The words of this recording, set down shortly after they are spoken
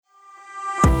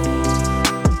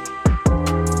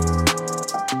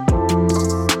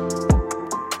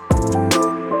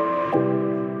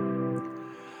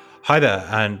Hi there,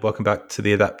 and welcome back to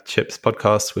the Adapt Chips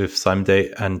podcast with Simon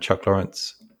Day and Chuck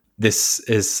Lawrence. This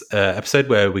is an episode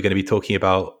where we're going to be talking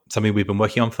about something we've been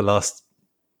working on for the last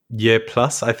year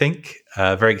plus, I think.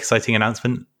 A very exciting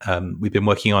announcement. We've been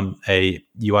working on a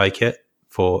UI kit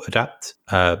for Adapt.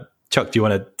 Chuck, do you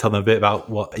want to tell them a bit about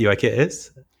what UI kit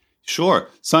is? Sure.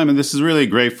 Simon, this is really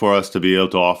great for us to be able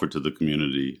to offer to the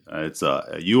community. It's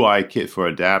a UI kit for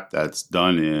Adapt that's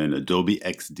done in Adobe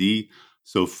XD.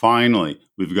 So finally,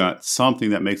 we've got something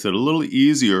that makes it a little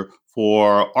easier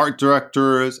for art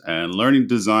directors and learning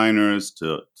designers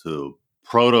to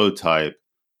prototype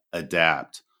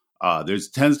Adapt. There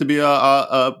tends to be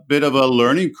a bit of a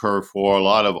learning curve for a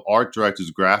lot of art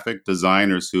directors, graphic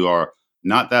designers who are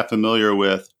not that familiar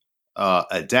with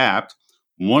Adapt.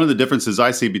 One of the differences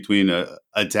I see between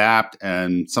Adapt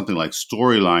and something like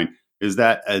Storyline is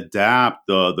that Adapt,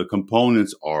 the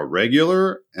components are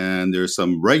regular and there's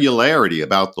some regularity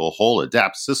about the whole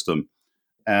Adapt system.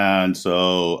 And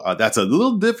so that's a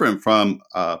little different from,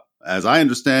 as I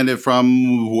understand it,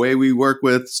 from the way we work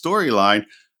with Storyline.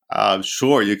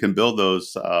 Sure, you can build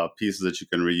those pieces that you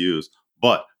can reuse,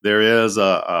 but there is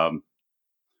an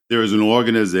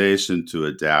organization to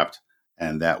Adapt,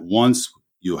 and that once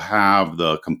you have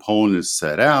the components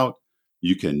set out,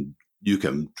 you can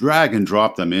drag and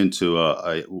drop them into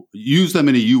use them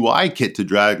in a UI kit to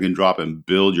drag and drop and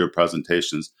build your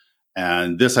presentations.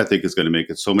 And this, I think, is going to make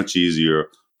it so much easier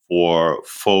for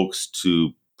folks to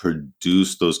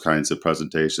produce those kinds of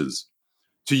presentations,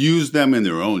 to use them in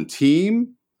their own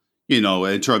team, in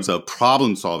terms of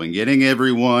problem solving, getting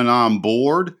everyone on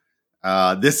board.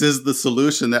 This is the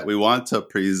solution that we want to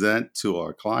present to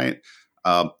our client.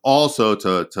 Also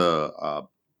to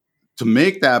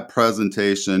make that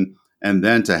presentation and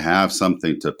then to have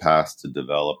something to pass to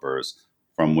developers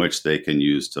from which they can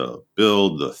use to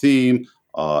build the theme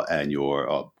and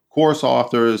your course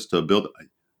authors to build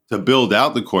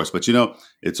out the course. But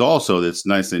it's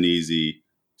nice and easy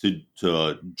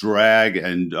to drag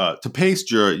and to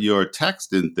paste your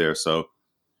text in there. So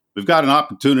we've got an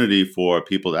opportunity for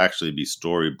people to actually be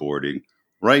storyboarding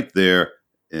right there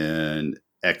in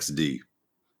XD.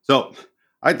 So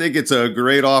I think it's a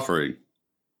great offering.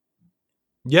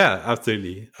 Yeah,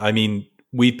 absolutely. I mean,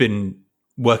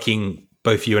 both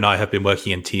you and I have been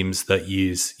working in teams that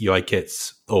use UI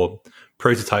kits or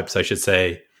prototypes, I should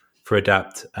say, for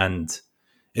Adapt. And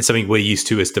it's something we're used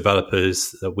to as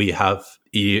developers, that we have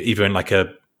either in like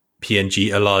a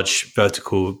PNG, a large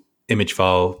vertical image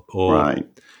file, or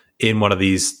in one of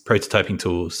these prototyping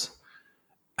tools,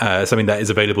 something that is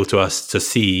available to us to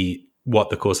see what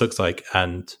the course looks like.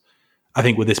 And I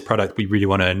think with this product, we really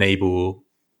want to enable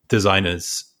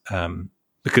designers,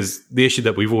 because the issue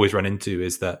that we've always run into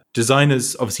is that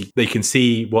designers, obviously, they can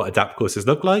see what Adapt courses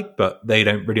look like, but they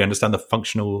don't really understand the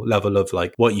functional level of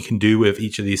like what you can do with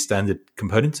each of these standard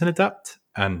components in Adapt.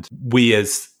 And we,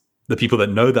 as the people that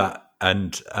know that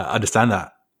and understand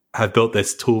that, have built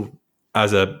this tool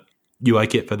as a UI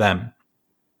kit for them,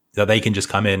 that they can just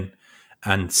come in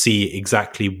and see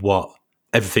exactly what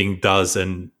everything does.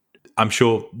 And I'm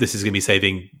sure this is going to be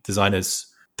saving designers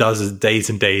days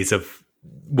and days of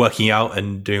working out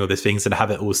and doing all these things, and have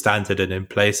it all standard and in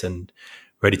place and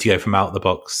ready to go from out of the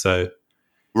box. So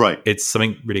it's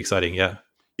something really exciting. Yeah.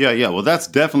 Well, that's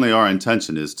definitely our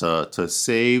intention, is to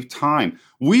save time.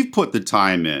 We've put the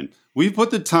time in. We've put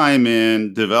the time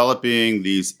in developing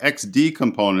these XD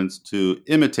components to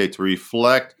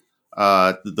reflect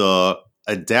the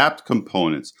Adapt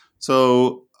components.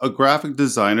 So a graphic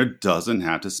designer doesn't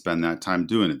have to spend that time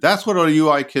doing it. That's what our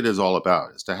UI kit is all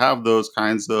about, is to have those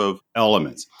kinds of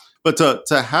elements. But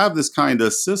to have this kind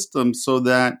of system so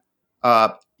that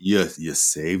you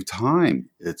save time.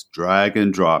 It's drag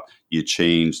and drop. You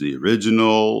change the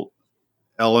original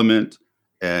element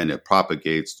and it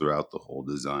propagates throughout the whole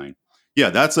design.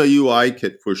 Yeah, that's a UI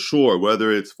kit for sure,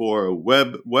 whether it's for a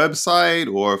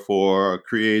website or for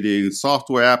creating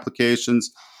software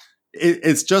applications.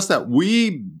 It's just that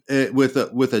we, with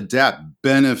Adapt,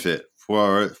 benefit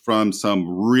from some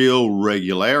real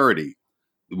regularity.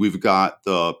 We've got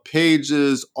the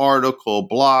pages, article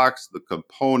blocks, the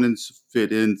components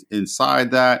fit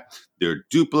inside that. They're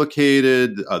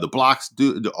duplicated. The blocks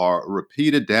are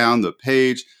repeated down the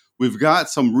page. We've got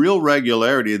some real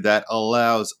regularity that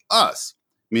allows us,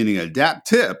 meaning Adapt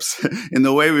Tips, in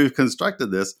the way we've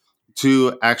constructed this,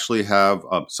 to actually have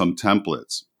some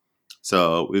templates.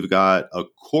 So we've got a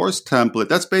course template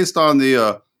that's based on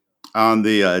the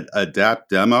Adapt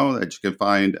demo that you can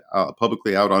find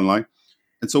publicly out online.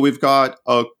 And so we've got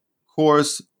a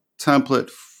course template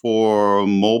for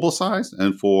mobile size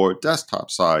and for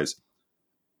desktop size.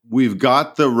 We've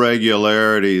got the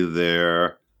regularity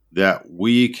there that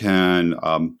we can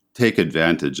take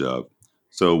advantage of.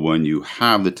 So when you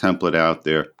have the template out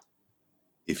there,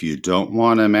 if you don't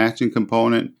want a matching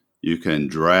component, you can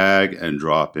drag and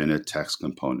drop in a text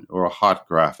component or a hot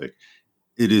graphic.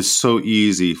 It is so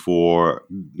easy for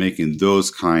making those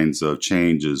kinds of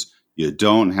changes. You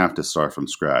don't have to start from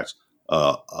scratch.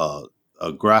 A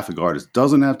graphic artist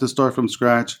doesn't have to start from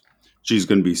scratch. She's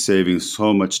going to be saving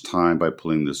so much time by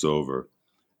pulling this over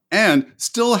and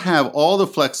still have all the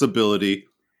flexibility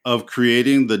of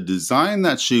creating the design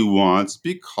that she wants,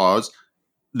 because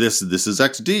this is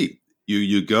XD.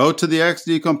 You go to the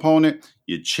XD component,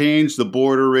 you change the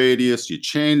border radius, you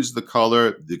change the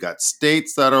color. You got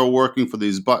states that are working for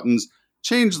these buttons,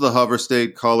 change the hover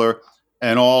state color,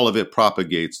 and all of it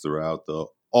propagates throughout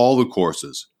all the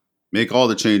courses. Make all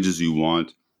the changes you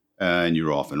want, and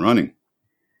you're off and running.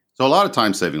 So a lot of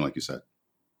time saving, like you said.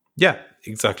 Yeah,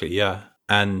 exactly. Yeah.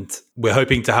 And we're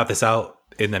hoping to have this out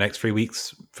in the next 3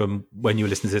 weeks from when you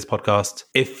listen to this podcast.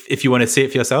 If you want to see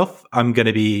it for yourself, I'm going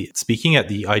to be speaking at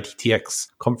the IDTX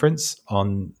conference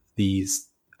on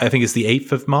I think it's the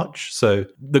 8th of March. So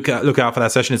look out for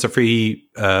that session. It's a free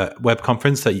web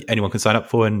conference that anyone can sign up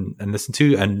for and listen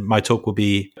to. And my talk will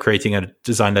be creating a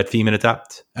design-led theme in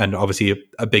Adapt. And obviously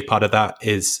a big part of that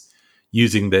is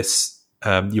using this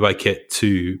UI kit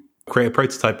to create a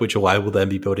prototype, which I will then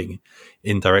be building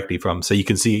in directly from. So you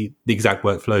can see the exact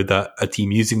workflow that a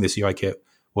team using this UI kit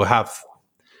will have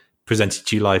presented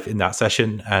to you live in that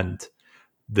session. And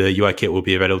the UI kit will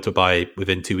be available to buy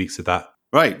within 2 weeks of that.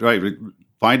 Right.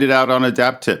 Find it out on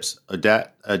Adapt Tips,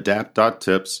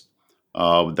 adapt.tips.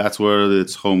 That's where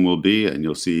its home will be, and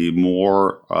you'll see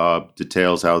more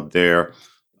details out there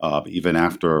even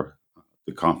after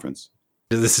the conference.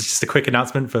 This is just a quick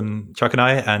announcement from Chuck and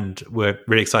I, and we're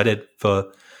really excited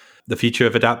for the future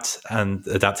of Adapt and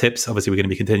Adapt Tips. Obviously, we're going to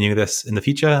be continuing this in the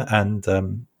future. And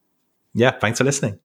thanks for listening.